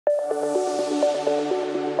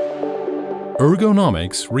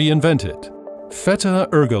Ergonomics reinvented. VETTER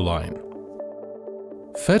ErgoLine.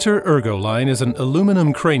 VETTER ErgoLine is an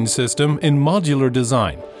aluminum crane system in modular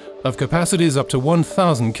design of capacities up to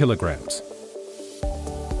 1,000 kilograms.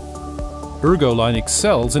 ErgoLine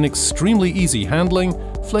excels in extremely easy handling,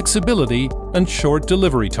 flexibility, and short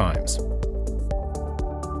delivery times.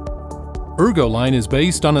 ErgoLine is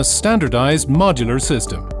based on a standardized modular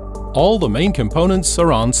system. All the main components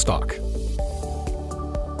are on stock.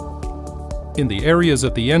 In the areas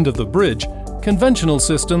at the end of the bridge, conventional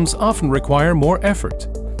systems often require more effort,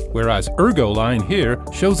 whereas ErgoLine here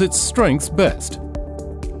shows its strengths best.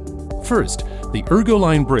 First, the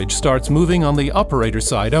ErgoLine bridge starts moving on the operator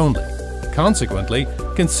side only. Consequently,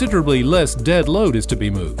 considerably less dead load is to be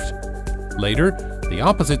moved. Later, the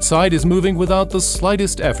opposite side is moving without the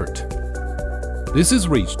slightest effort. This is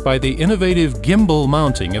reached by the innovative gimbal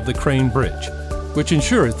mounting of the crane bridge, which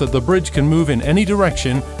ensures that the bridge can move in any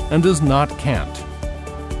direction and does not cant.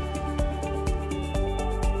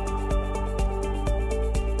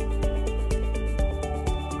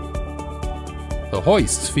 The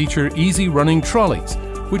hoists feature easy running trolleys,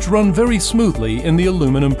 which run very smoothly in the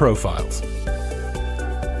aluminum profiles.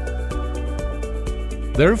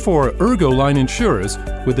 Therefore, ErgoLine ensures,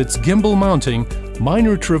 with its gimbal mounting,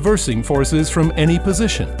 minor traversing forces from any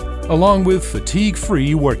position, along with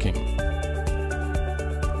fatigue-free working.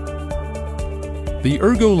 The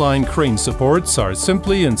ErgoLine crane supports are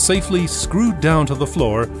simply and safely screwed down to the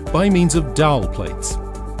floor by means of dowel plates.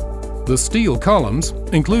 The steel columns,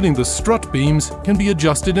 including the strut beams, can be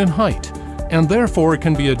adjusted in height, and therefore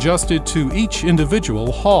can be adjusted to each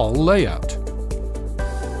individual hall layout.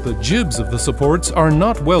 The jibs of the supports are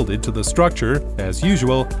not welded to the structure, as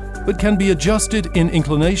usual, but can be adjusted in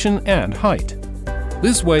inclination and height.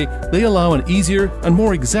 This way, they allow an easier and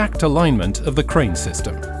more exact alignment of the crane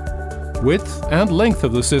system. Width and length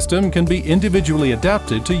of the system can be individually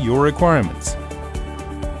adapted to your requirements.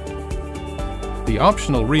 The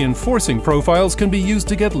optional reinforcing profiles can be used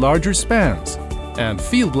to get larger spans and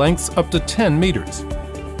field lengths up to 10 meters.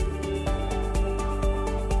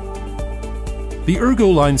 The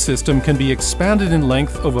ErgoLine system can be expanded in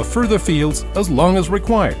length over further fields as long as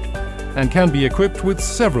required and can be equipped with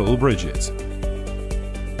several bridges.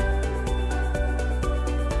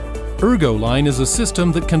 ErgoLine is a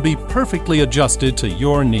system that can be perfectly adjusted to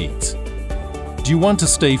your needs. Do you want to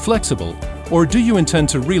stay flexible, or do you intend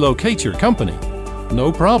to relocate your company?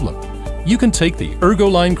 No problem. You can take the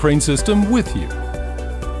ErgoLine crane system with you.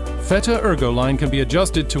 VETTER ErgoLine can be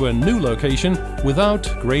adjusted to a new location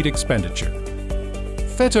without great expenditure.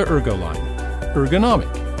 VETTER ErgoLine.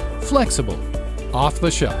 Ergonomic. Flexible. Off the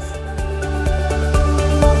shelf.